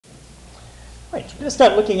Right, we're going to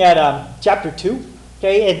start looking at Chapter 2.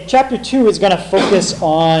 Okay, and Chapter 2 is going to focus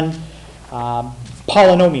on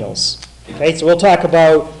polynomials. Okay, so we'll talk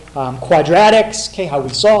about quadratics, okay, how we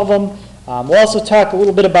solve them. We'll also talk a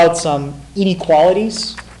little bit about some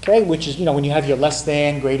inequalities, okay, which is, when you have your less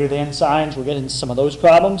than, greater than signs, we'll get into some of those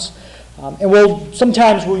problems. And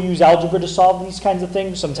sometimes we'll use algebra to solve these kinds of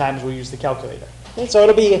things, sometimes we'll use the calculator. Okay, so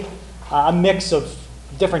it'll be a mix of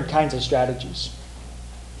different kinds of strategies.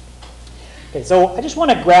 Okay, so I just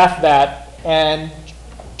want to graph that and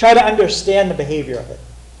try to understand the behavior of it.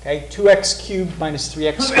 Okay, 2x cubed minus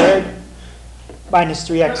 3x squared minus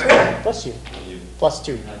 3x squared plus u plus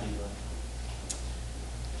 2.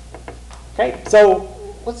 Okay, so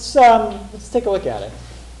let's take a look at it.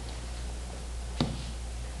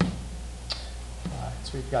 All right,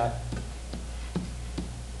 so we've got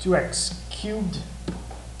 2x cubed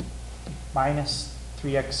minus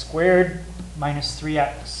 3x squared minus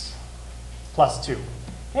 3x plus 2.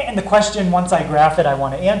 Okay, and the question, once I graph it, I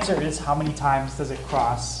want to answer is how many times does it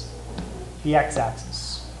cross the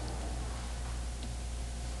x-axis?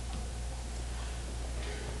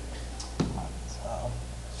 So,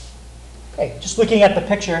 okay, just looking at the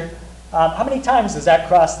picture, how many times does that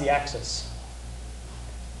cross the axis?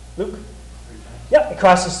 Luke? 3 times. Yep, it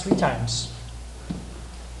crosses 3 times.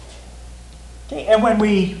 Okay, and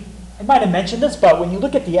I might have mentioned this, but when you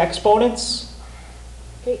look at the exponents,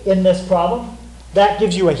 okay, in this problem, that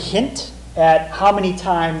gives you a hint at how many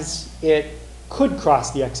times it could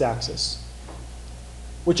cross the x-axis,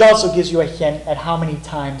 which also gives you a hint at how many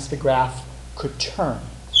times the graph could turn.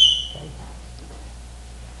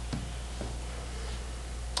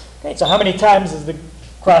 Okay, so how many times does it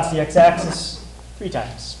cross the x-axis? 3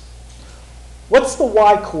 times. What's the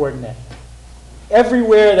y-coordinate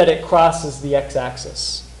everywhere that it crosses the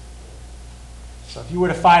x-axis? So if you were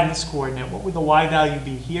to find this coordinate, what would the y value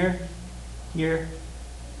be here, here,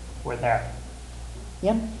 or there?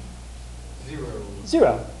 Ian? 0.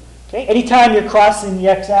 0. Okay, anytime you're crossing the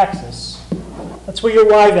x-axis, that's where your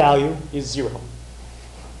y value is 0.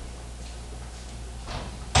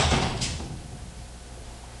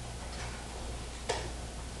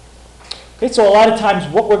 Okay, so a lot of times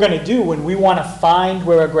what we're going to do when we want to find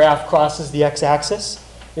where a graph crosses the x-axis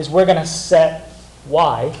is we're going to set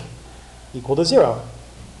y equal to 0.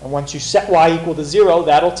 And once you set y equal to 0,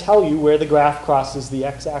 that'll tell you where the graph crosses the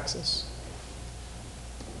x-axis.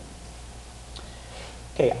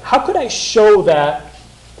 Okay, how could I show that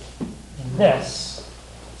this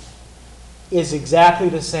is exactly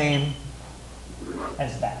the same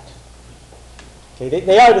as that? Okay,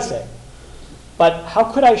 they are the same. But how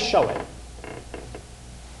could I show it?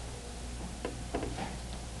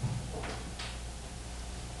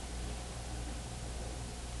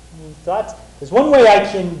 Any thoughts? There's one way I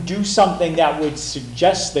can do something that would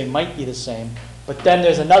suggest they might be the same, but then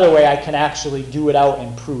there's another way I can actually do it out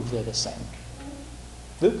and prove they're the same.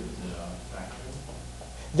 Luke?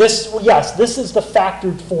 This, yes, this is the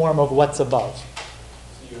factored form of what's above.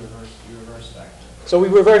 So you reverse factor. So we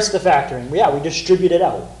reverse the factoring. Yeah, we distribute it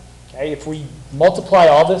out. Okay, if we multiply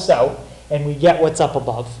all this out and we get what's up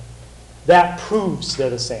above, that proves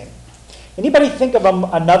they're the same. Anybody think of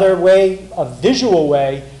another way, a visual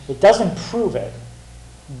way? It doesn't prove it,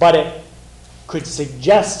 but it could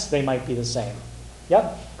suggest they might be the same.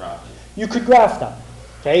 Yep? Graph. You could graph them.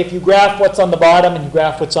 Okay, if you graph what's on the bottom and you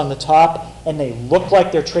graph what's on the top, and they look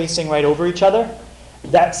like they're tracing right over each other,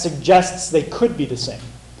 that suggests they could be the same.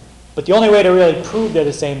 But the only way to really prove they're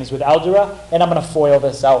the same is with algebra, and I'm going to FOIL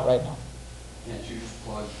this out right now. Can't you just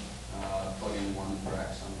plug in 1 for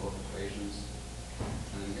x on both equations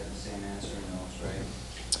and then get the same answer in those, right?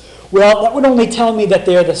 Well, that would only tell me that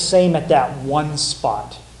they're the same at that one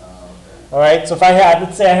spot. Okay. All right, so if I had,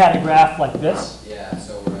 let's say I had a graph like this, Yeah,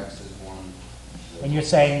 so where x is 1. and you're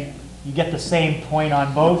saying you get the same point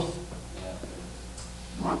on both.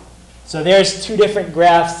 Yeah. So there's 2 different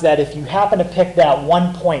graphs that if you happen to pick that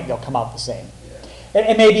one point, they'll come out the same. Yeah.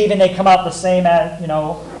 And maybe even they come out the same at,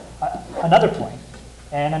 another point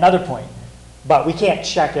and another point. But we can't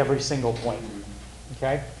check every single point.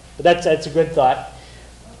 Okay? But that's a good thought.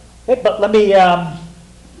 Okay, but let me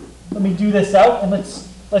do this out, and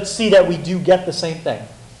let's see that we do get the same thing.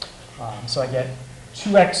 So I get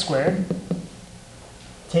 2x squared.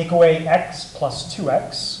 Take away x plus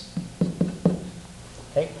 2x.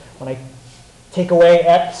 Okay? When I take away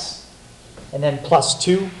x and then plus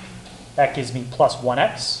 2, that gives me plus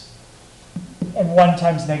 1x. And 1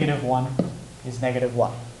 times negative 1 is negative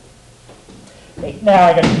 1. Okay, now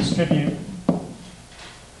I got to distribute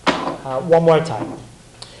one more time.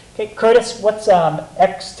 Okay, Curtis, what's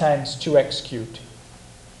x times 2x cubed?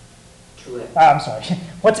 2x. I'm sorry.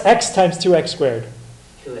 What's x times 2x squared?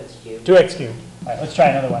 2x cubed. 2x cubed. All right, let's try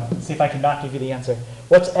another one. Let's see if I can not give you the answer.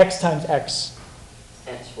 What's x times x?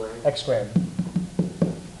 X squared. X squared.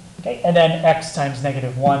 Okay, and then x times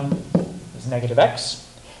negative 1 is negative x.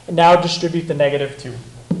 And now distribute the negative 2.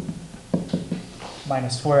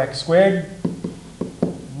 Minus 4x squared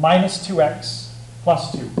minus 2x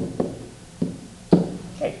plus 2.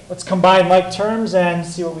 Okay, let's combine like terms and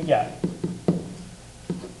see what we get.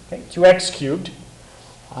 Okay, 2x cubed.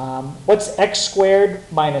 What's x squared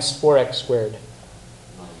minus 4x squared?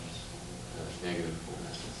 Negative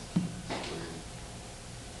 4.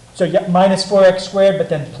 So yeah, minus 4x squared, but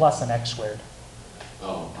then plus an x squared.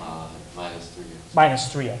 Oh, minus 3x.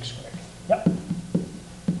 Minus 3x squared. Yep.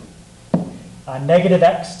 Negative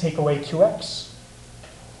x, take away 2x.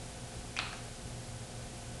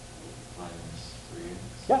 Minus 3x.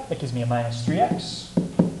 Yeah, that gives me a minus 3x.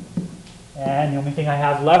 And the only thing I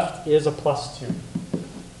have left is a plus 2.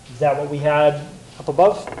 Is that what we had up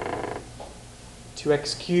above?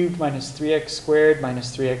 2x cubed minus 3x squared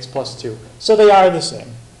minus 3x plus 2. So they are the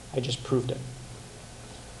same. I just proved it.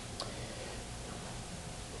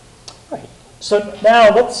 Right. So now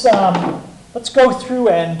let's go through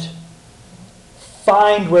and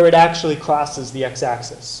find where it actually crosses the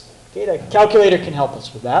x-axis. Okay, the calculator can help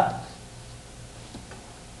us with that.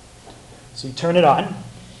 So you turn it on,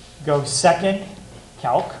 go second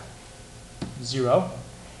calc, 0.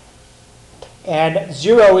 And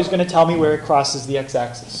 0 is going to tell me where it crosses the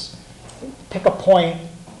x-axis. Pick a point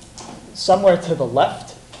somewhere to the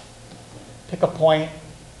left. Pick a point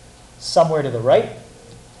somewhere to the right.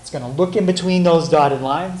 It's going to look in between those dotted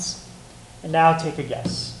lines. And now take a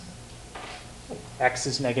guess. X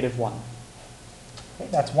is negative 1. Okay,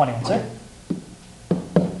 that's one answer.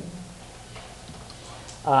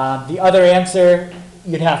 The other answer,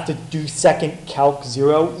 you'd have to do second calc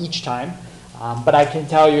 0 each time. But I can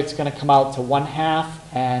tell you it's going to come out to 1/2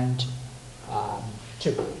 and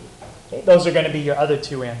 2. Okay, those are going to be your other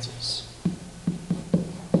two answers.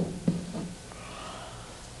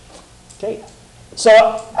 Okay,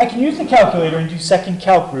 so I can use the calculator and do second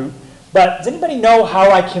calc root, but does anybody know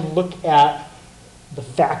how I can look at the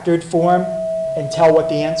factored form and tell what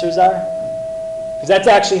the answers are? Because that's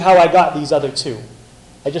actually how I got these other two.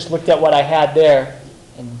 I just looked at what I had there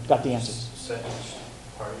and got the answers. Set each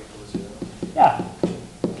part equals 0. Yeah.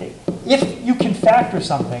 Okay. If you can factor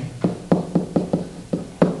something,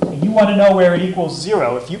 and you want to know where it equals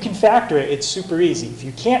 0, if you can factor it, it's super easy. If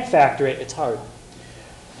you can't factor it, it's hard.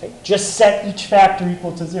 Okay. Just set each factor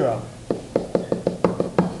equal to 0.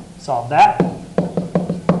 Solve that,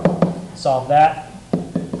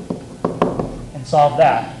 and solve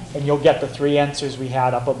that, and you'll get the three answers we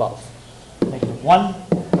had up above. Negative 1,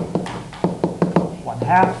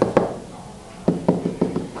 1/2,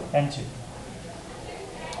 and 2.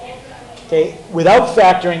 Okay, without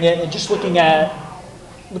factoring it and just looking at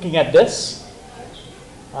this,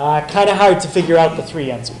 kind of hard to figure out the three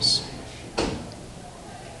answers.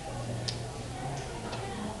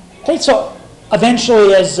 Okay, so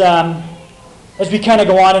eventually, as we kind of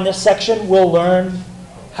go on in this section, we'll learn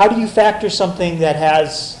how do you factor something that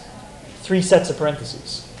has 3 sets of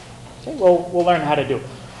parentheses. Okay, we'll learn how to do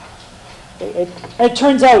it. It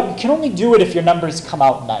turns out you can only do it if your numbers come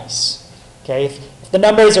out nice. Okay, if the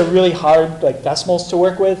numbers are really hard, like decimals to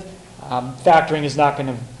work with, factoring is not going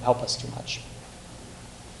to help us too much.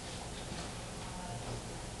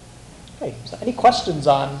 Okay, so any questions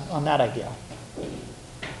on that idea?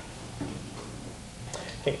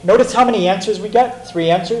 Okay, notice how many answers we got? 3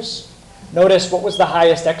 answers. Notice what was the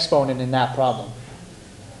highest exponent in that problem?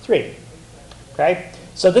 3. Okay,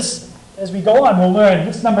 so this, as we go on, we'll learn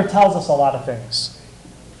this number tells us a lot of things.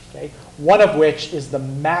 Okay, one of which is the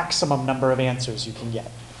maximum number of answers you can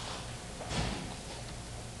get.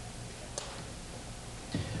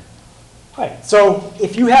 All right, so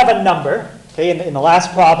if you have a number, okay, in the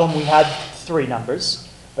last problem we had 3 numbers,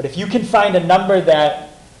 but if you can find a number that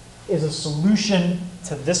is a solution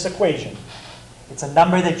to this equation, it's a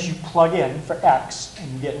number that you plug in for x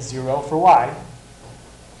and you get 0 for y,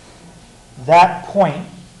 that point,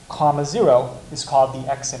 comma 0, is called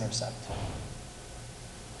the x-intercept.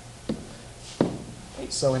 Okay,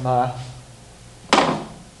 so in the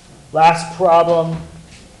last problem,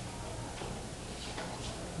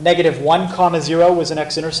 negative 1 comma 0 was an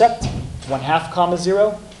x-intercept, 1/2 comma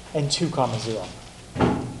 0, and 2 comma 0.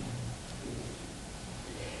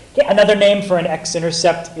 Okay, another name for an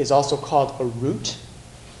x-intercept is also called a root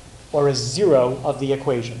or a 0 of the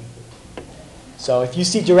equation. So if you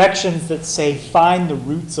see directions that say find the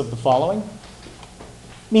roots of the following,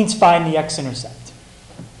 it means find the x-intercept.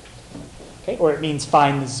 Okay, or it means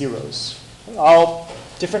find the zeros. Okay,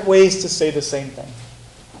 Different ways to say the same thing.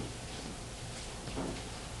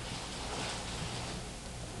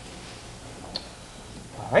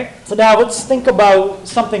 All right, so now let's think about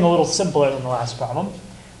something a little simpler than the last problem.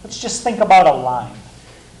 Let's just think about a line.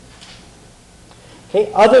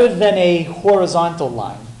 Okay, other than a horizontal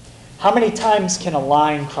line, how many times can a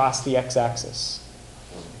line cross the x-axis?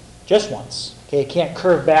 Just once. Okay, it can't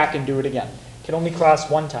curve back and do it again. It can only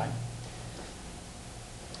cross one time.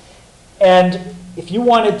 And if you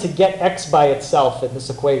wanted to get x by itself in this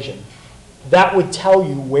equation, that would tell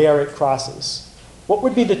you where it crosses. What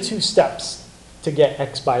would be the two steps to get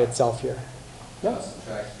x by itself here? Yeah.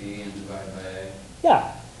 Subtract b and divide by a.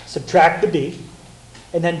 Yeah, subtract the b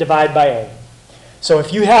and then divide by a. So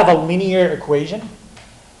if you have a linear equation,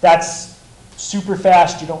 that's super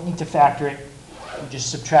fast. You don't need to factor it. You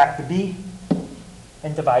just subtract the b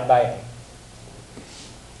and divide by a.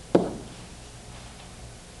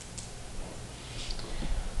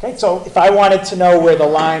 Okay, so if I wanted to know where the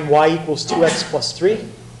line y equals 2x plus 3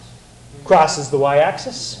 crosses the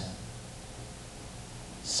y-axis,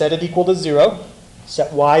 set it equal to 0,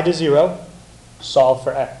 set y to 0, solve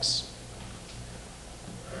for x.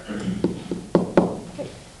 Okay.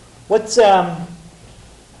 What's the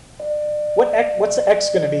x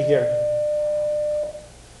going to be here?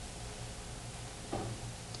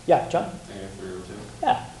 Yeah, John? Negative 3 over 2.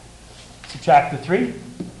 Yeah. Subtract the 3.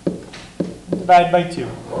 Divide by 2.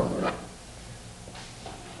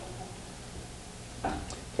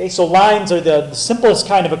 Okay, so lines are the simplest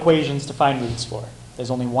kind of equations to find roots for.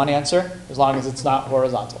 There's only one answer, as long as it's not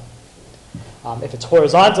horizontal. If it's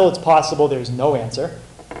horizontal, it's possible there's no answer,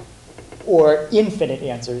 or infinite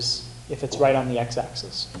answers if it's right on the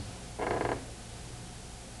x-axis.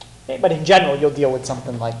 Okay, but in general, you'll deal with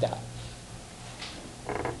something like that.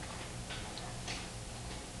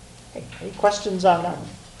 Okay, any questions on that?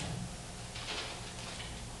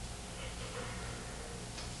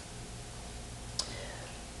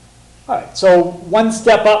 All right, so one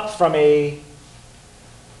step up from a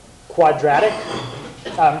quadratic,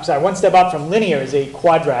 one step up from linear is a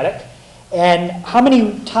quadratic. And how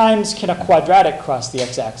many times can a quadratic cross the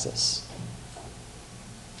x-axis?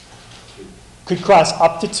 Could cross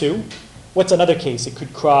up to 2. What's another case? It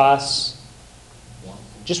could cross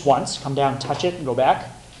just once, come down, touch it, and go back.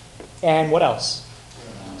 And what else?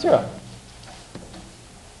 0.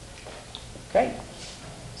 Okay,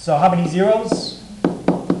 so how many zeros?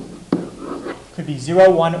 Could be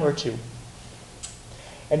 0, 1, or 2.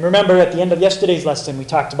 And remember, at the end of yesterday's lesson, we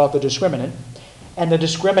talked about the discriminant. And the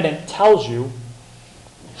discriminant tells you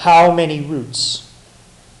how many roots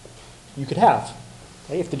you could have.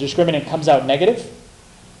 Okay? If the discriminant comes out negative,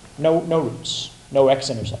 no roots, no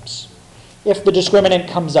x-intercepts. If the discriminant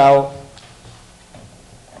comes out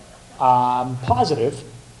positive,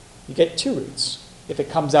 you get 2 roots. If it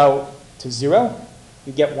comes out to 0,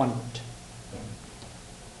 you get 1 root.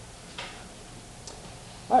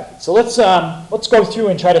 All right, so let's go through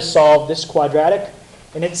and try to solve this quadratic.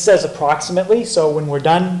 And it says approximately, so when we're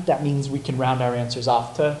done, that means we can round our answers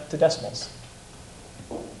off to decimals.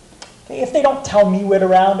 Okay, if they don't tell me where to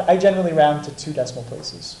round, I generally round to 2 decimal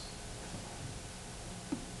places.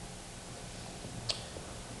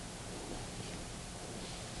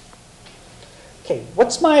 Okay,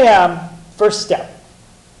 what's my first step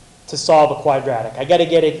to solve a quadratic? I got to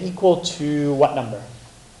get it equal to what number?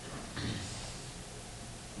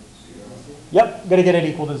 Yep, got to get it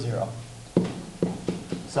equal to 0.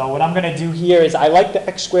 So what I'm going to do here is I like the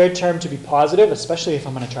x squared term to be positive, especially if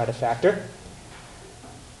I'm going to try to factor.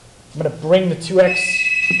 I'm going to bring the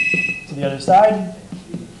 2x to the other side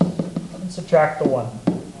and subtract the 1.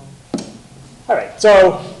 All right,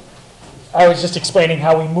 so I was just explaining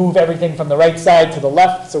how we move everything from the right side to the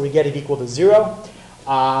left so we get it equal to 0.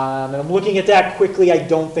 And I'm looking at that quickly. I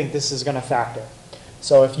don't think this is going to factor.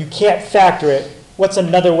 So if you can't factor it, what's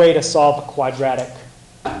another way to solve a quadratic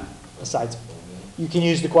besides? You can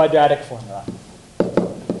use the quadratic formula.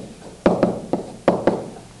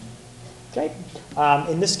 Okay.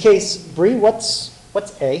 In this case, Bree, what's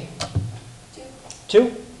A?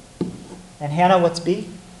 2. And Hannah, what's B?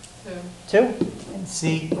 2. And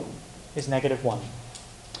C is -1.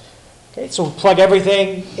 Okay, so we'll plug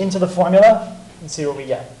everything into the formula and see what we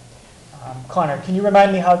get. Connor, can you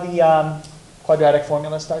remind me how the quadratic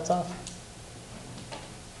formula starts off?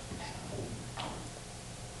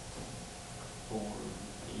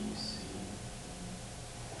 4AC.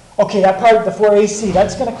 Okay, that part, the 4AC,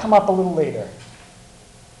 that's going to come up a little later.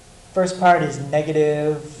 First part is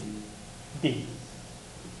negative b.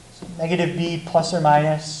 So negative b plus or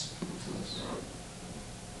minus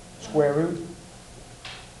square root.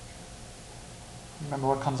 Remember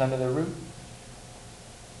what comes under the root?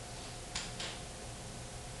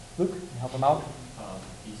 Luke, can you help him out?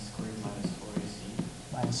 B squared minus 4AC.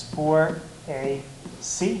 Minus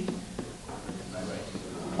 4ac,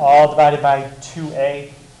 all divided by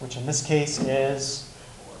 2a, which in this case is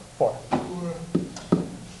 4.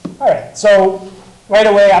 All right, so right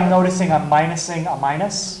away I'm noticing I'm minusing a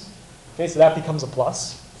minus. Okay, so that becomes a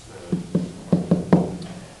plus.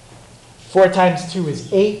 4 times 2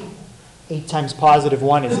 is 8. 8 times positive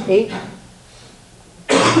 1 is 8.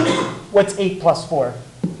 What's 8 plus 4?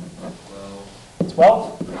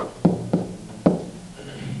 12.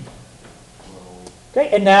 Okay,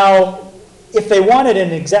 and now if they wanted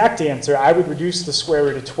an exact answer, I would reduce the square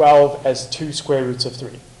root of 12 as 2 square roots of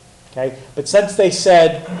 3. Okay, but since they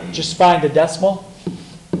said just find the decimal,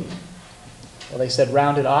 well, they said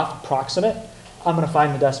round it off, approximate, I'm going to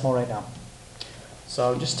find the decimal right now.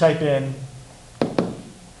 So just type in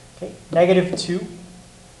negative 2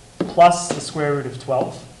 plus the square root of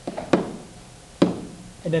 12,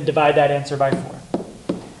 and then divide that answer by 4.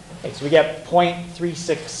 Okay, so we get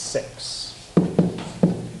 0.366.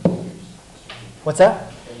 What's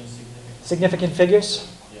that? Significant figures?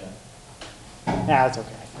 Yeah. Nah, that's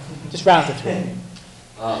okay. Just round to 3.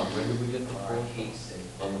 Where did we get the 4?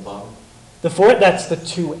 On the bottom? The 4, that's the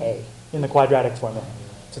 2a in the quadratic formula.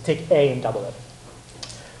 So take a and double it.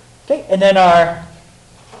 Okay, and then our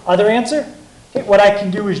other answer, okay, what I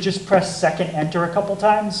can do is just press second enter a couple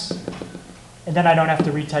times, and then I don't have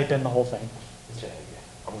to retype in the whole thing.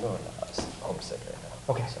 I'm going homesick right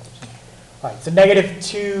now. Okay. All right, so negative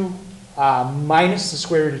 2 minus the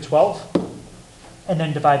square root of 12, and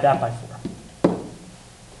then divide that by 4.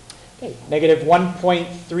 Okay, negative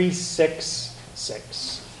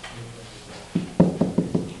 1.366.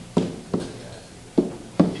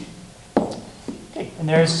 Okay, and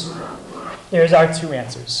there's our 2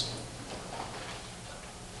 answers.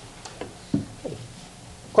 Okay.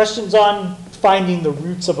 Questions on finding the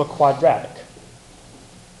roots of a quadratic?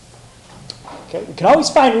 Okay, we can always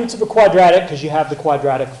find roots of a quadratic because you have the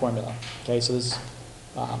quadratic formula. Okay, so there's,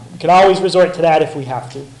 we can always resort to that if we have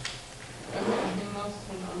to.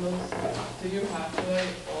 Do you have to like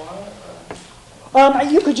or?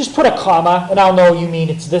 You could just put a comma, and I'll know you mean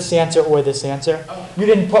it's this answer or this answer. Oh. You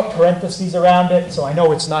didn't put parentheses around it, so I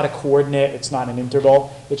know it's not a coordinate, it's not an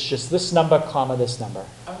interval. It's just this number, comma, this number.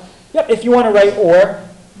 Okay. Yep, if you want to write or,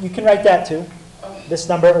 you can write that too. Okay. This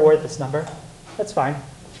number or this number. That's fine.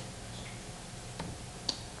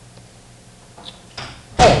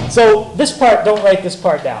 All right, so this part, don't write this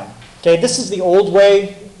part down. Okay, this is the old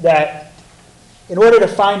way that in order to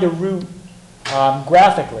find a root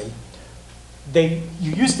graphically, you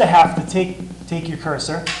used to have to take your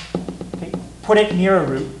cursor, okay, put it near a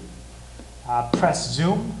root, press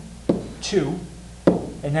zoom 2,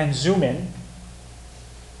 and then zoom in.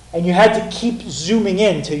 And you had to keep zooming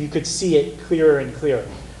in till you could see it clearer and clearer.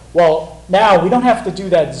 Well, now we don't have to do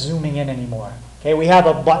that zooming in anymore. Okay, we have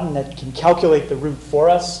a button that can calculate the root for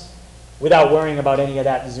us without worrying about any of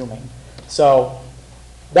that zooming. So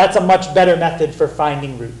that's a much better method for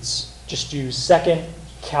finding roots. Just use second,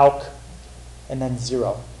 calc, and then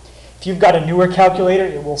 0. If you've got a newer calculator,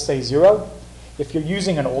 it will say 0. If you're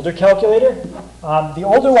using an older calculator, the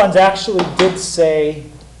older ones actually did say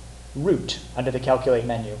root under the calculate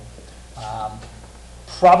menu.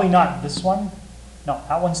 Probably not this one. No,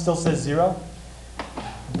 that one still says 0.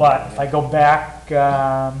 But if I go back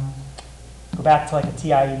to like a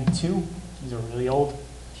TI-82, these are really old.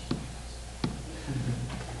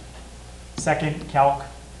 Second, calc.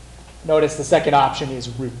 Notice the second option is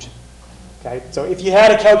root. Okay, so if you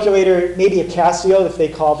had a calculator, maybe a Casio, if they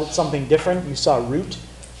called it something different, you saw root.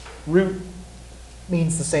 Root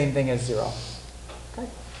means the same thing as 0. Okay.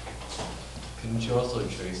 Couldn't you also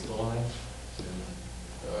trace the line?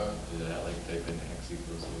 Did that like type in x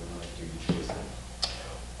equals 0? Do you trace it?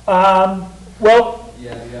 Well,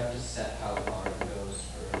 Yeah, you have to set how far it goes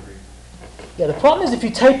for every. yeah, the problem is if you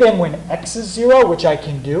type in when x is 0, which I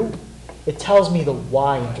can do, it tells me the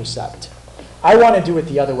y-intercept. I want to do it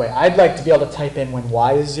the other way. I'd like to be able to type in when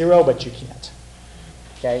y is 0, but you can't.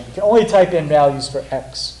 Okay, you can only type in values for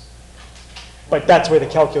x. But that's where the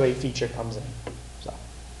calculate feature comes in. So,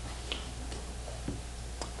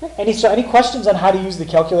 okay. Any questions on how to use the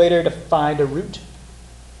calculator to find a root?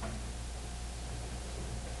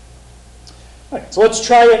 All right, so let's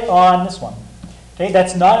try it on this one. Okay,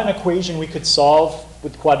 that's not an equation we could solve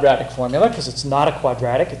with quadratic formula because it's not a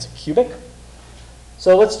quadratic, it's a cubic.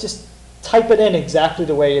 So let's just type it in exactly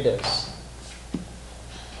the way it is.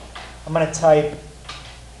 I'm going to type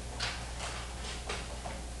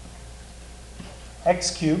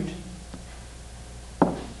x cubed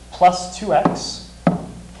plus 2x.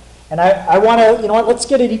 And I want to, you know what, let's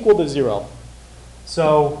get it equal to 0.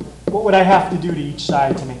 So what would I have to do to each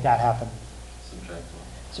side to make that happen? Subtract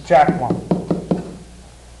 1. Subtract 1.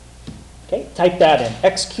 Okay, type that in.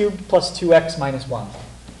 X cubed plus 2x minus 1.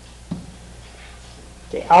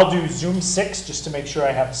 Okay, I'll do zoom 6 just to make sure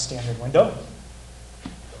I have a standard window.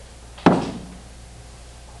 Now,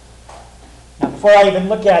 before I even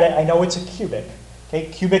look at it, I know it's a cubic. Okay,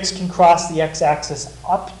 cubics can cross the x-axis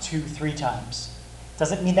up to 3 times.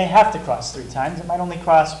 Doesn't mean they have to cross 3 times. It might only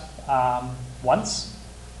cross once,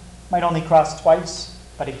 might only cross twice,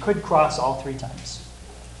 but it could cross all 3 times.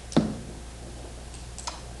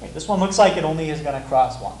 Okay, this one looks like it only is going to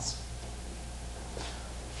cross once.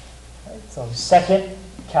 Okay, so second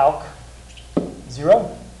calc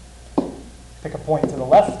 0. Pick a point to the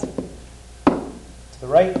left, to the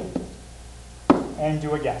right, and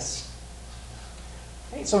do a guess.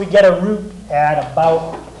 Okay, so we get a root at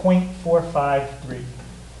about 0.453.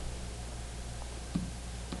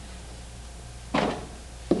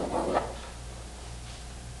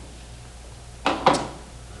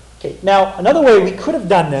 Okay, now another way we could have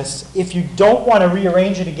done this, if you don't want to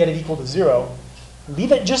rearrange it and get it equal to 0,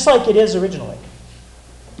 leave it just like it is originally.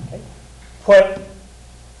 Okay? Put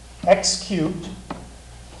x cubed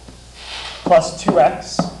plus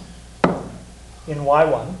 2x in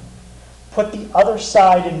y1. Put the other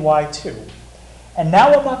side in y2. And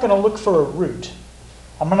now I'm not going to look for a root.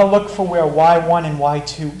 I'm going to look for where y1 and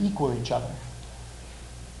y2 equal each other.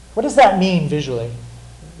 What does that mean visually,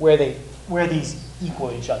 where these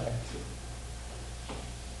equal each other?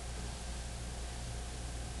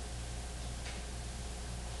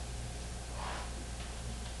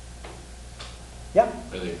 Yep.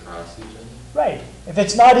 Where they cross each other? Right. If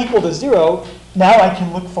it's not equal to 0, now I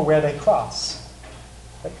can look for where they cross.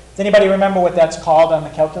 Right. Does anybody remember what that's called on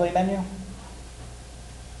the calculate menu?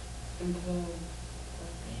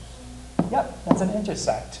 Yep, that's an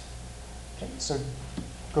intersect. Okay, so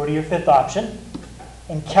go to your 5th option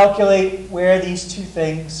and calculate where these 2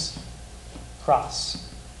 things cross.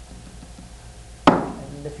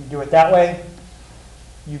 And if you do it that way,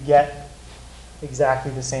 you get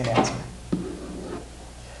exactly the same answer.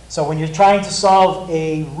 So when you're trying to solve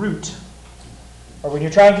a root, or when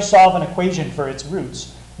you're trying to solve an equation for its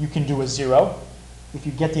roots, you can do a 0 if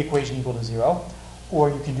you get the equation equal to 0, or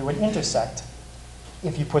you can do an intersect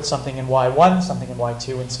if you put something in y1, something in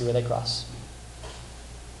y2, and see where they cross.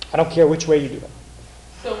 I don't care which way you do it.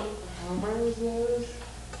 So how many zeros?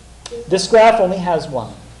 This graph only has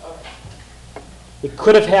 1. Okay. It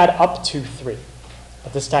could have had up to 3,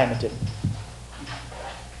 but this time it didn't.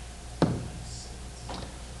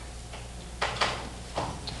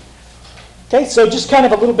 Okay, so just kind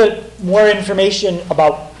of a little bit more information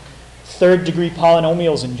about 3rd-degree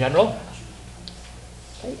polynomials in general.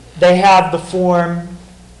 Okay. They have the form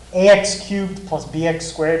ax cubed plus bx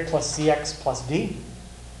squared plus cx plus d,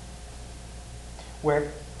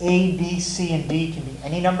 where a, b, c, and d can be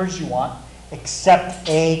any numbers you want, except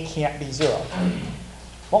a can't be 0.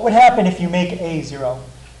 What would happen if you make a 0?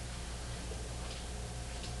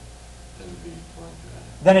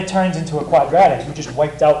 Then it turns into a quadratic. You just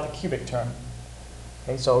wiped out the cubic term.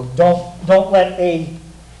 Okay, so don't let a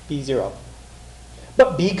be 0.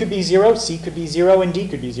 But b could be 0, c could be 0, and d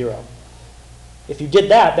could be 0. If you did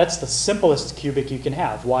that, that's the simplest cubic you can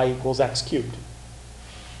have, y equals x cubed.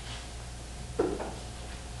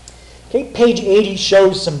 Okay, page 80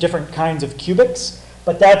 shows some different kinds of cubics,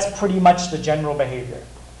 but that's pretty much the general behavior.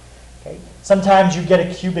 Okay? Sometimes you get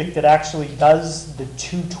a cubic that actually does the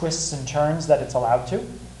 2 twists and turns that it's allowed to.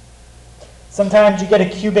 Sometimes you get a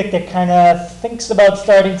cubic that kind of thinks about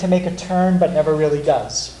starting to make a turn but never really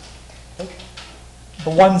does. Okay? The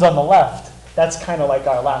ones on the left, that's kind of like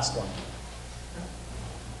our last one.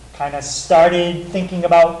 Kind of started thinking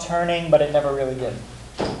about turning, but it never really did.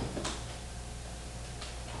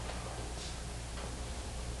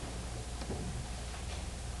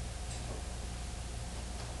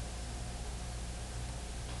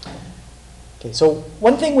 Okay, so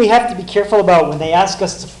one thing we have to be careful about when they ask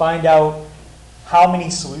us to find out how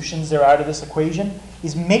many solutions there are to this equation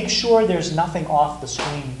is make sure there's nothing off the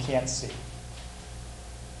screen you can't see.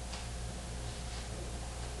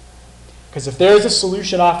 Because if there is a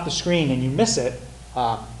solution off the screen and you miss it,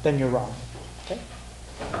 then you're wrong. Okay?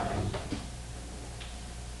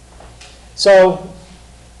 So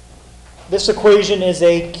this equation is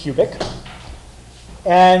a cubic.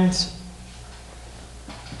 And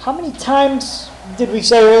how many times did we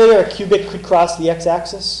say earlier a cubic could cross the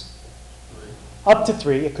x-axis? Up to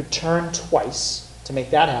 3. It could turn twice to make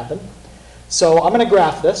that happen. So I'm going to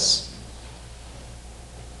graph this.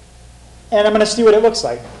 And I'm going to see what it looks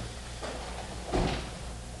like.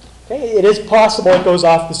 Okay, it is possible it goes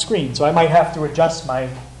off the screen, so I might have to adjust my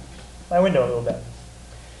window a little bit.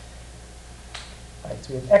 All right,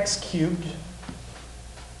 so we have x cubed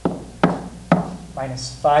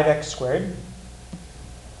minus 5x squared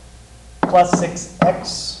plus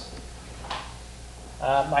 6x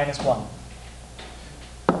minus 1.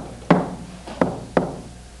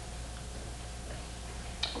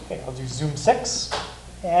 Okay, I'll do zoom 6,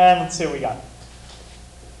 and let's see what we got.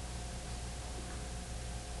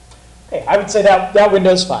 Okay, I would say that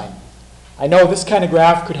window's fine. I know this kind of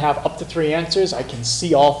graph could have up to 3 answers. I can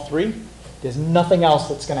see all 3. There's nothing else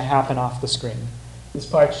that's going to happen off the screen. This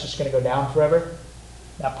part's just going to go down forever.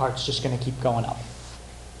 That part's just going to keep going up.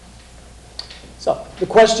 So the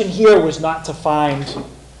question here was not to find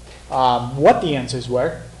what the answers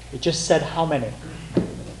were. It just said how many.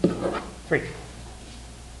 3.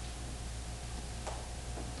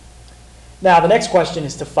 Now the next question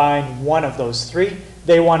is to find one of those 3.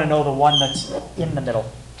 They want to know the one that's in the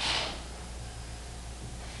middle.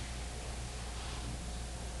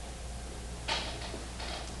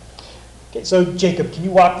 Okay, so Jacob, can you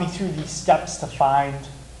walk me through these steps to find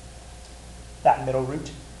that middle root?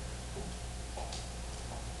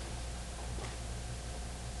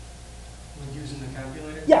 When using the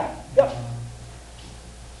calculator? Yeah. Yep.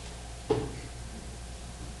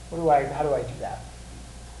 How do I do that?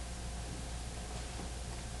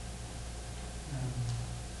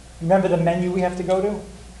 Remember the menu we have to go to?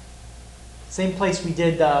 Same place we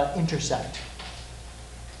did intercept.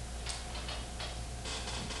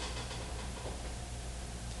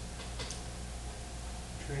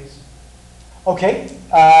 Trace. Okay,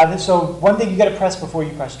 so one thing you got to press before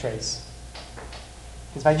you press trace.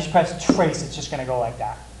 Because if I just press trace, it's just going to go like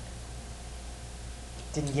that.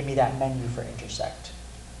 Didn't give me that menu for intersect.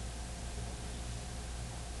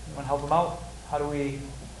 You want to help him out? How do we,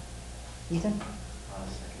 Ethan?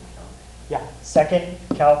 Second count. Yeah, second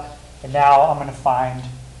calc, and now I'm going to find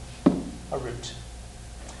a root.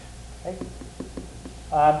 Okay.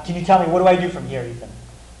 Can you tell me, what do I do from here, Ethan?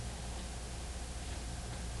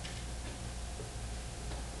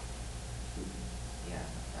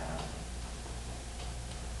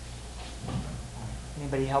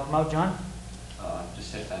 Anybody help him out, John?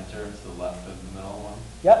 Just hit enter to the left of the middle one.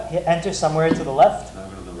 Yep, hit enter somewhere to the left. Now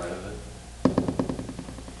go to the right of it.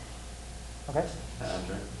 Okay. Hit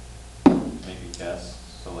enter. Make a guess.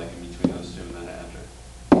 So like in between those two and then hit enter.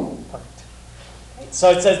 Perfect. Okay, so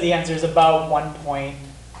it says the answer is about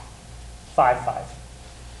 1.55.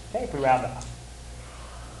 Okay, if we round up.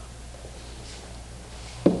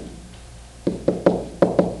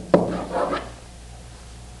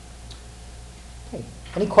 Okay,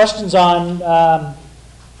 any questions on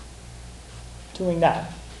doing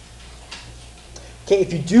that? Okay,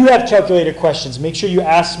 if you do have calculator questions, make sure you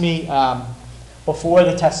ask me before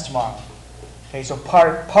the test tomorrow. Okay, so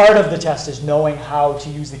part of the test is knowing how to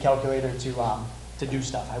use the calculator to do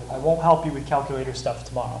stuff. I won't help you with calculator stuff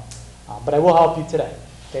tomorrow, but I will help you today,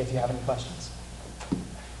 okay, if you have any questions.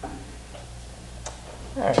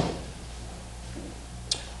 All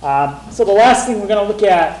right. So the last thing we're going to look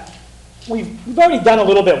at, we've already done a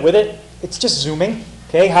little bit with it. It's just zooming,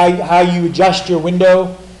 okay, how you adjust your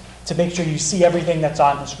window to make sure you see everything that's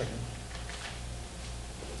on the screen.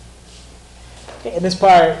 Okay, and this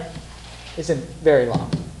part isn't very long.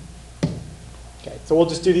 Okay, so we'll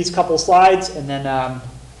just do these couple slides, and then and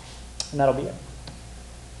that'll be it.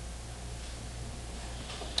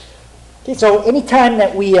 Okay, so anytime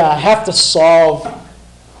that we have to solve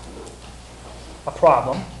a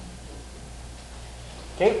problem,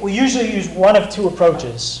 okay, we usually use one of 2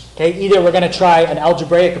 approaches. Okay, either we're going to try an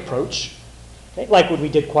algebraic approach, okay, like when we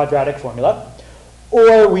did quadratic formula,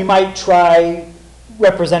 or we might try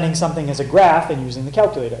representing something as a graph and using the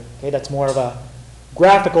calculator. Okay, that's more of a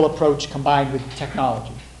graphical approach combined with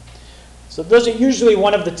technology. So those are usually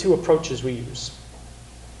one of the 2 approaches we use.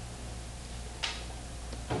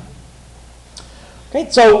 Okay,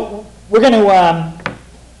 so we're going to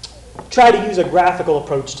try to use a graphical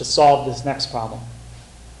approach to solve this next problem.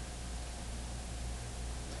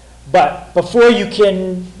 But before you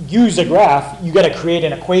can use a graph, you got to create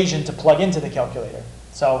an equation to plug into the calculator.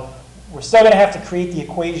 So we're still going to have to create the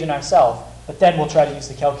equation ourselves, but then we'll try to use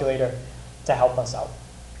the calculator to help us out.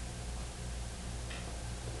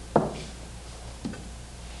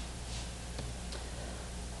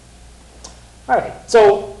 All right,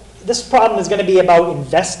 so this problem is going to be about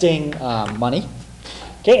investing money.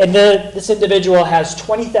 Okay, and this individual has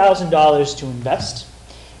 $20,000 to invest,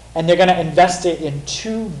 and they're going to invest it in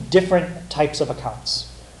 2 different types of accounts.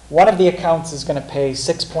 One of the accounts is going to pay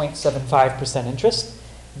 6.75% interest.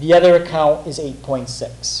 The other account is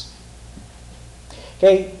 8.6.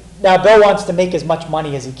 Okay, Now, Bill wants to make as much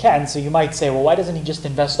money as he can, so you might say, well, why doesn't he just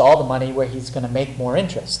invest all the money where he's going to make more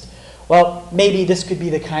interest? Well, maybe this could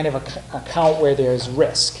be the kind of account where there's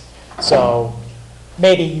risk. So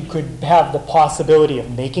maybe you could have the possibility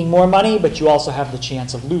of making more money, but you also have the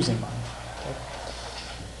chance of losing money.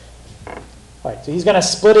 Okay. All right, so he's going to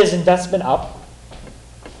split his investment up.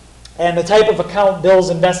 And the type of account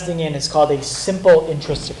Bill's investing in is called a simple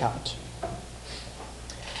interest account.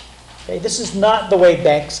 Okay, this is not the way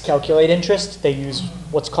banks calculate interest. They use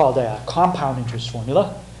what's called a compound interest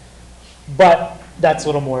formula. But that's a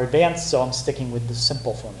little more advanced, so I'm sticking with the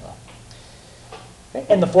simple formula. Okay,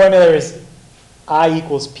 and the formula is I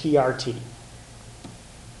equals PRT.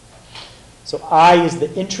 So I is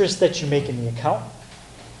the interest that you make in the account.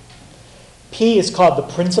 P is called the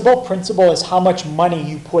principal. Principal is how much money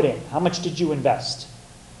you put in. How much did you invest?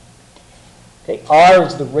 Okay, R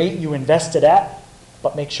is the rate you invested at.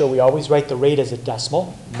 But make sure we always write the rate as a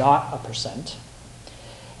decimal, not a percent.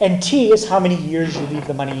 And T is how many years you leave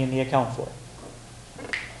the money in the account for.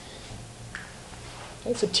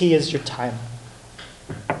 Okay, so T is your time.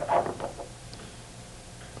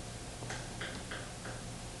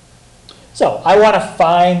 So I want to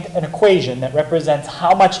find an equation that represents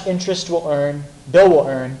how much interest Bill will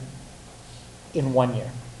earn in 1 year.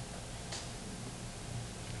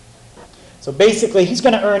 So basically, he's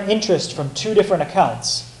going to earn interest from 2 different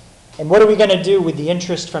accounts. And what are we going to do with the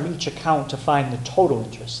interest from each account to find the total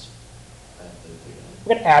interest?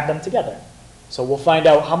 We're going to add them together. So we'll find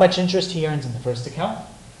out how much interest he earns in the first account,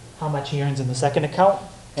 how much he earns in the second account,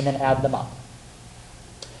 and then add them up.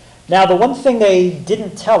 Now, the one thing they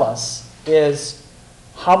didn't tell us is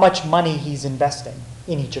how much money he's investing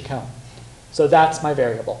in each account. So that's my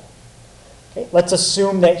variable. Okay, let's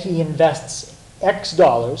assume that he invests X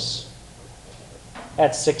dollars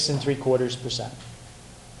at 6 3/4%.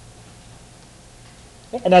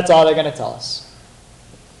 Okay, and that's all they're going to tell us.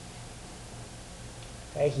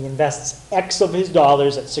 Okay, he invests X of his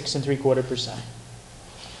dollars at 6 3/4%.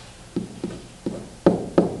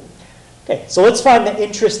 Okay, so let's find the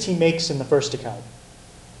interest he makes in the first account.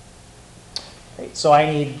 Okay, so I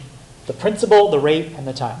need the principal, the rate, and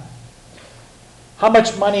the time. How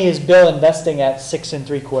much money is Bill investing at 6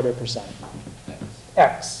 3/4%?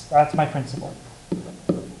 X. That's my principal.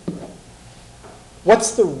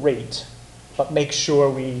 What's the rate? But make sure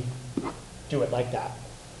we do it like that.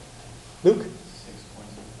 Luke? 6.75%.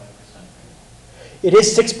 It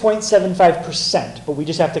is 6.75%, but we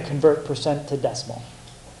just have to convert percent to decimal.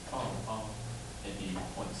 Maybe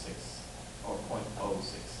 0.6 or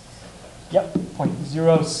 0.0675%. Yep,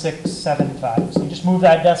 0.0675. So you just move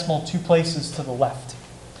that decimal 2 places to the left.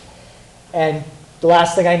 And the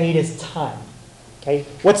last thing I need is time. Okay,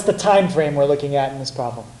 what's the time frame we're looking at in this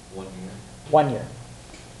problem? 1 year. 1 year.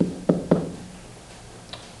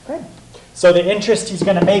 Okay. So the interest he's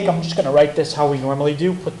going to make, I'm just going to write this how we normally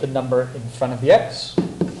do. Put the number in front of the X.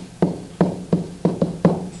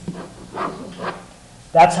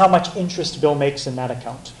 That's how much interest Bill makes in that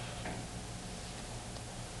account.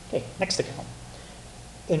 Okay, next account.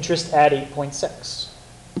 Interest at 8.6.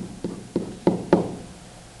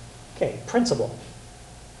 Okay, principal.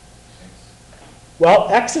 Well,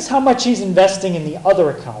 X is how much he's investing in the other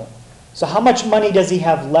account. So how much money does he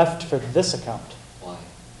have left for this account? Why?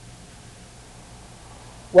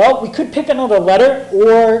 Well, we could pick another letter,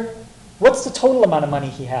 or what's the total amount of money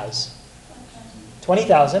he has?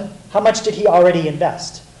 20,000. How much did he already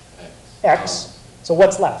invest? X. So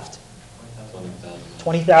what's left? 20,000.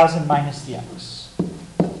 20,000 minus the X.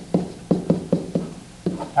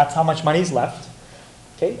 That's how much money's left.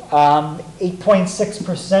 Okay,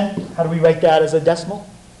 8.6%. How do we write that as a decimal?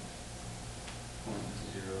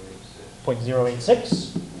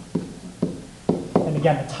 0.086. And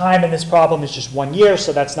again, the time in this problem is just 1 year,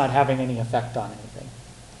 so that's not having any effect on anything.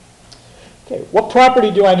 Okay, what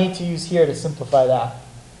property do I need to use here to simplify that?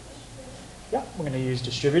 Yeah, we're going to use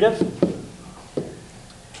distributive.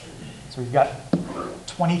 So we've got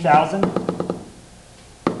 20,000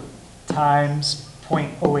 times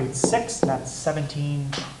 0.086, that's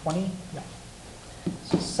 1720. Yeah.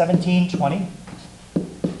 So 1720.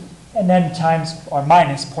 And then times or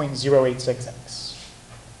minus 0.086x.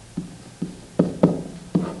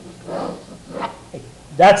 Okay,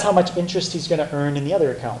 that's how much interest he's going to earn in the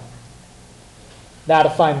other account. Now to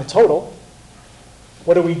find the total,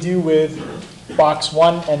 what do we do with box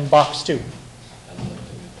 1 and box 2?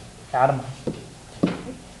 Add them up.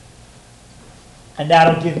 And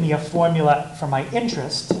that'll give me a formula for my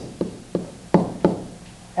interest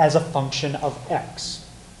as a function of X,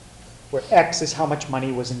 where X is how much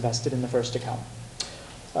money was invested in the first account.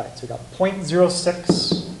 All right, so we got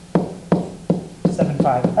 0.0675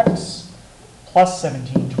 0.075x plus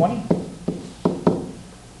 1720,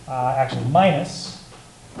 actually minus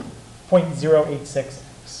 0.086x.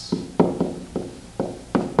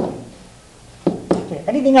 Okay,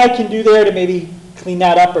 anything I can do there to maybe clean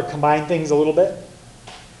that up or combine things a little bit?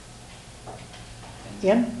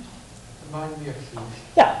 Ian? Combine the x's.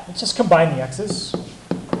 Yeah, let's just combine the x's.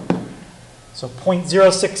 So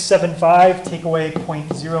 0.0675, take away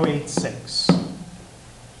 0.086.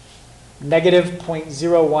 Negative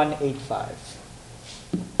 0.0185.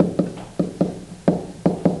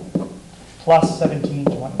 Plus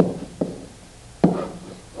 1720.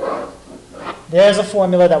 There's a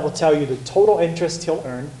formula that will tell you the total interest he'll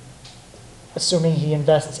earn, assuming he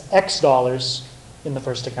invests X dollars in the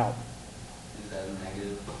first account. Is that a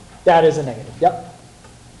negative? That is a negative, yep.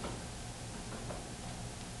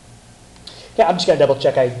 Okay, I'm just going to double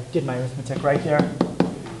check I did my arithmetic right there.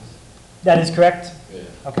 That is correct? Yeah.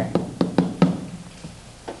 Okay.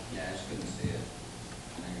 Yeah, I just couldn't see it.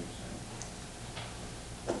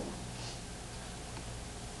 -%.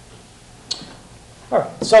 All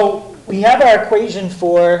right, so we have our equation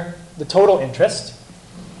for the total interest.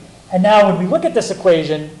 And now when we look at this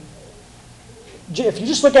equation, if you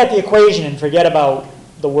just look at the equation and forget about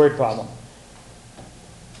the word problem,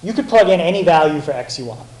 you could plug in any value for x you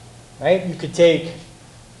want, right? You could take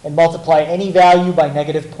and multiply any value by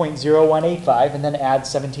negative 0.0185 and then add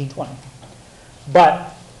 1720.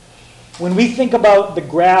 But when we think about the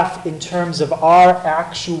graph in terms of our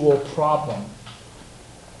actual problem,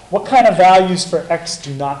 what kind of values for x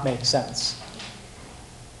do not make sense?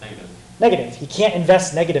 Negative. Negative. He can't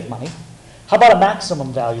invest negative money. How about a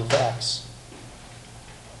maximum value for x?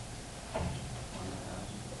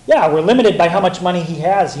 Yeah, we're limited by how much money he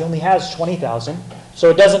has. He only has 20,000. So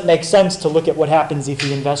it doesn't make sense to look at what happens if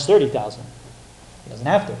he invests 30,000. He doesn't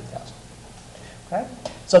have 30,000. Okay?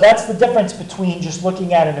 So that's the difference between just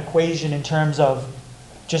looking at an equation in terms of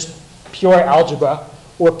just pure algebra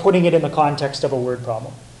or putting it in the context of a word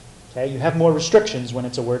problem. Okay? You have more restrictions when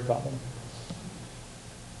it's a word problem.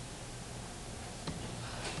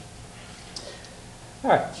 All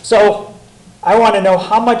right, so I want to know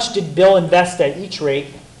how much did Bill invest at each rate,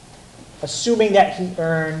 assuming that he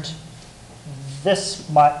earned this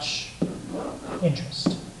much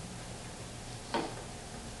interest.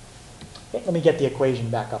 Okay, let me get the equation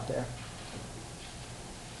back up there.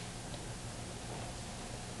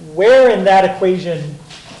 Where in that equation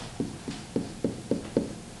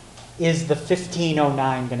is the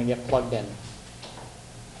 1509 going to get plugged in?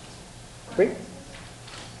 Great.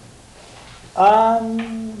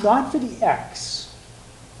 Not for the x.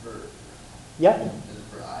 Yeah. Is it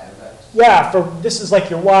for I of x? Yeah, this is like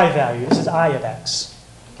your y value. This is I of x.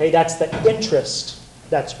 Okay, that's the interest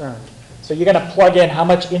that's earned. So you're going to plug in how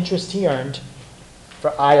much interest he earned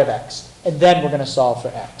for I of x. And then we're going to solve for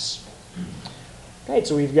x. Okay,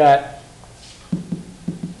 so we've got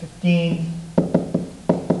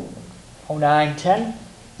 150910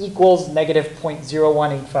 equals negative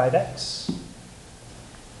 0.0185x.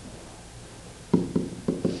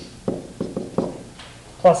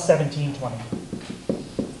 Plus 1720.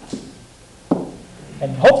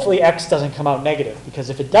 And hopefully x doesn't come out negative,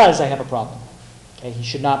 because if it does, I have a problem. Okay, he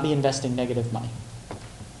should not be investing negative money.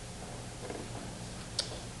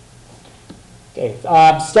 Okay,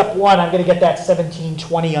 step one, I'm going to get that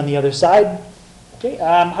 1720 on the other side. Okay,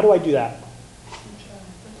 how do I do that?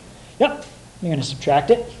 Yep, I'm going to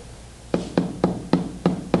subtract it.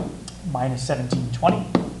 Minus 1720.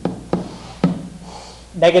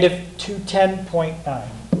 Negative 210.9.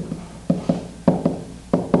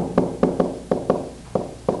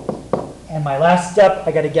 And my last step,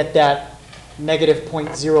 I got to get that negative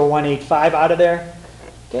 0.0185 out of there.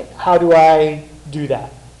 Okay, how do I do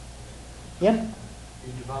that? Ian?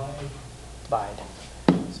 You divide. Divide.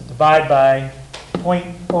 So divide by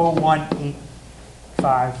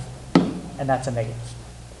 0.0185, and that's a negative.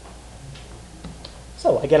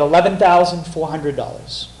 So I get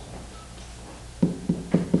 $11,400.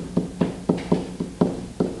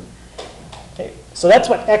 Okay, so that's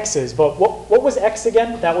what x is. But what was x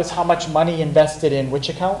again? That was how much money invested in which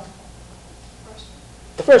account?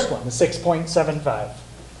 The first one, the 6.75.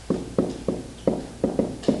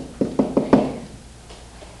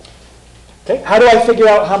 Okay, how do I figure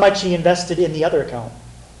out how much he invested in the other account?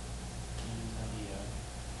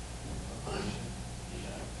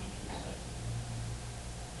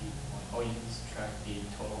 Oh, you can subtract the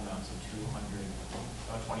total amount, so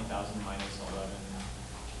 20,000 minus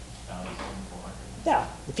 11,400. Yeah,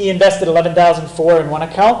 if he invested 11,004 in one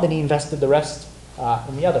account, then he invested the rest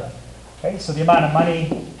in the other. Okay, so the amount of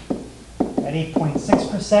money at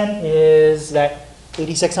 8.6% is that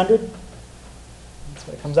 8,600? That's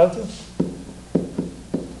what it comes out to. Yeah,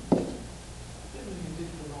 but you did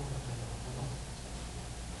the wrong one.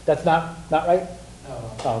 That's not right? No,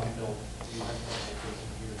 no. Oh, okay. No, you have to take this in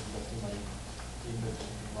here, because you might be in the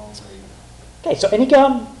wrong way. Okay, so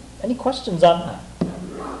any questions on that?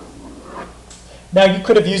 Now, you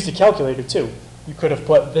could have used a calculator, too. You could have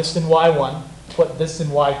put this in y1, put this in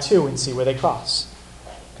y2, and see where they cross.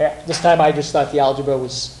 Okay, this time I just thought the algebra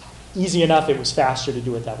was easy enough, it was faster to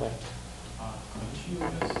do it that way. Couldn't you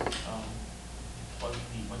just, plug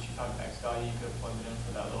once you found x value, you could have plugged it in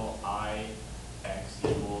for that little I, x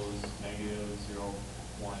equals negative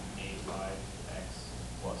 0.185 x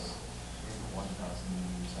plus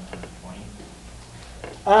 1,720.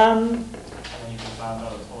 And then you can find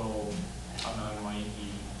out the total amount of money he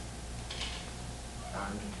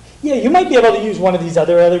earned. Yeah, you might be able to use one of these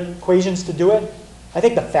other equations to do it. I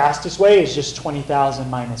think the fastest way is just 20,000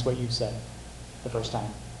 minus what you said the first time.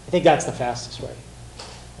 I think that's the fastest way.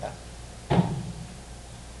 Yeah.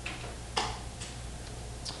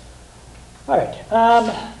 All right,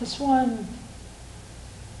 this one.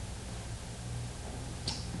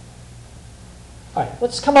 All right,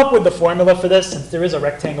 let's come up with the formula for this, since there is a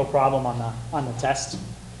rectangle problem on the test.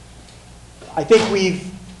 I think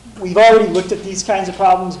we've already looked at these kinds of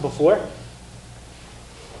problems before.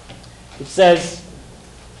 It says,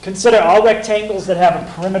 consider all rectangles that have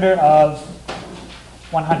a perimeter of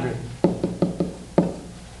 100.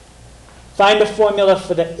 Find a formula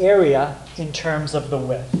for the area in terms of the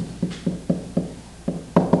width.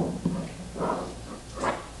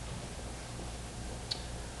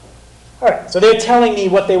 All right, so they're telling me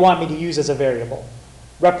what they want me to use as a variable.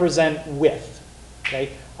 Represent width.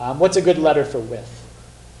 Okay? What's a good letter for width?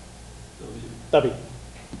 W.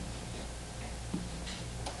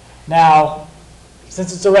 Now,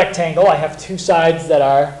 since it's a rectangle, I have two sides that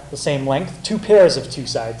are the same length, two pairs of two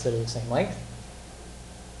sides that are the same length.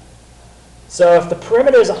 So if the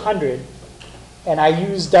perimeter is 100, and I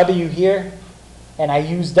use W here, and I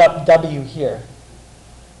used up W here,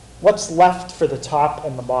 what's left for the top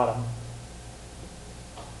and the bottom?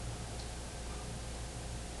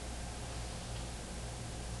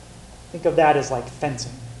 Think of that as like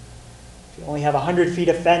fencing. If you only have 100 feet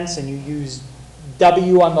of fence and you use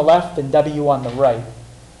W on the left and W on the right,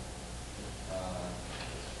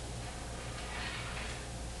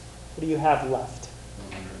 what do you have left?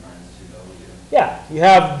 100 minus 2W. Yeah, you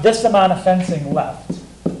have this amount of fencing left,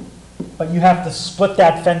 but you have to split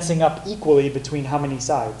that fencing up equally between how many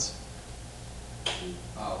sides?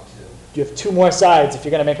 Oh, 2. You have two more sides if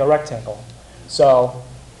you're going to make a rectangle. So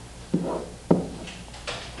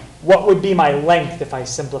what would be my length if I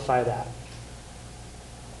simplify that?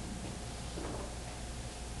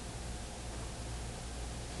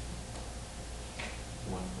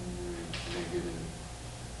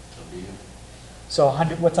 So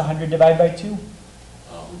 100, what's 100 divided by 2? 50.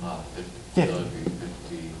 50. So it'd be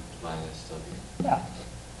 50 minus W. Yeah.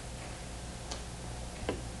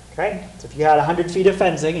 Okay, so if you had 100 feet of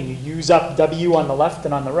fencing and you use up W on the left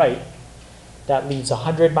and on the right, that leaves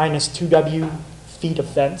 100 minus 2W feet of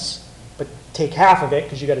fence, but take half of it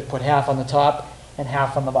because you got to put half on the top and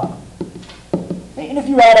half on the bottom. And if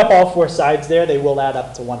you add up all four sides there, they will add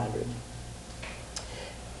up to 100.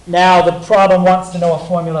 Now the problem wants to know a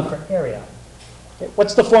formula for area. Okay,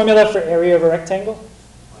 what's the formula for area of a rectangle?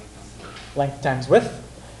 Length times width.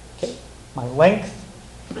 Okay, my length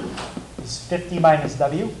is 50 minus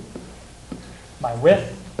W. My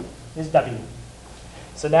width is W.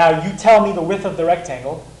 So now you tell me the width of the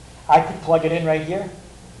rectangle. I could plug it in right here,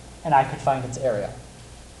 and I could find its area.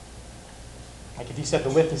 Like if you said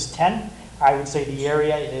the width is 10, I would say the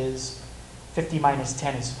area is 50 minus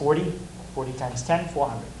 10 is 40. 40 times 10,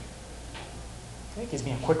 400. Okay, it gives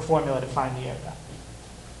me a quick formula to find the area.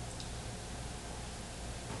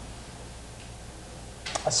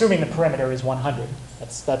 Assuming the perimeter is 100.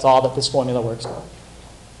 That's all that this formula works for.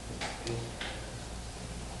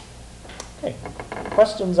 Okay,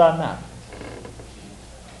 questions on that?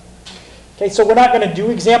 Okay, so we're not going to do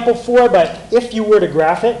example 4, but if you were to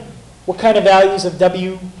graph it, what kind of values of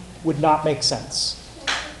W would not make sense?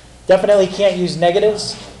 Definitely can't use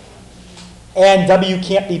negatives, and W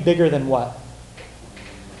can't be bigger than what?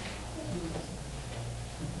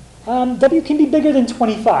 W can be bigger than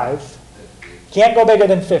 25. Can't go bigger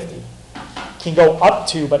than 50. Can go up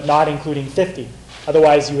to, but not including 50.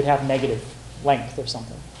 Otherwise, you would have negative length or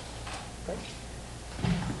something. Okay.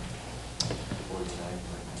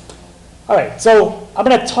 All right, so I'm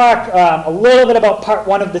going to talk a little bit about part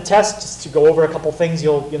 1 of the test, just to go over a couple things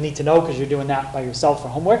you'll need to know because you're doing that by yourself for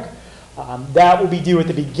homework. That will be due at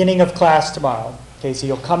the beginning of class tomorrow. Okay, so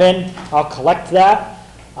you'll come in, I'll collect that.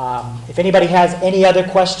 If anybody has any other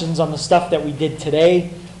questions on the stuff that we did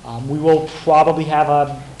today, we will probably have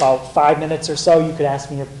about 5 minutes or so. You could ask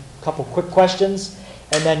me a couple quick questions,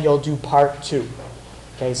 and then you'll do part 2.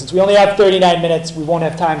 Okay, since we only have 39 minutes, we won't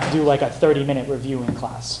have time to do like a 30-minute review in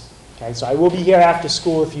class. Okay, so I will be here after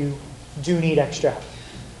school if you do need extra help.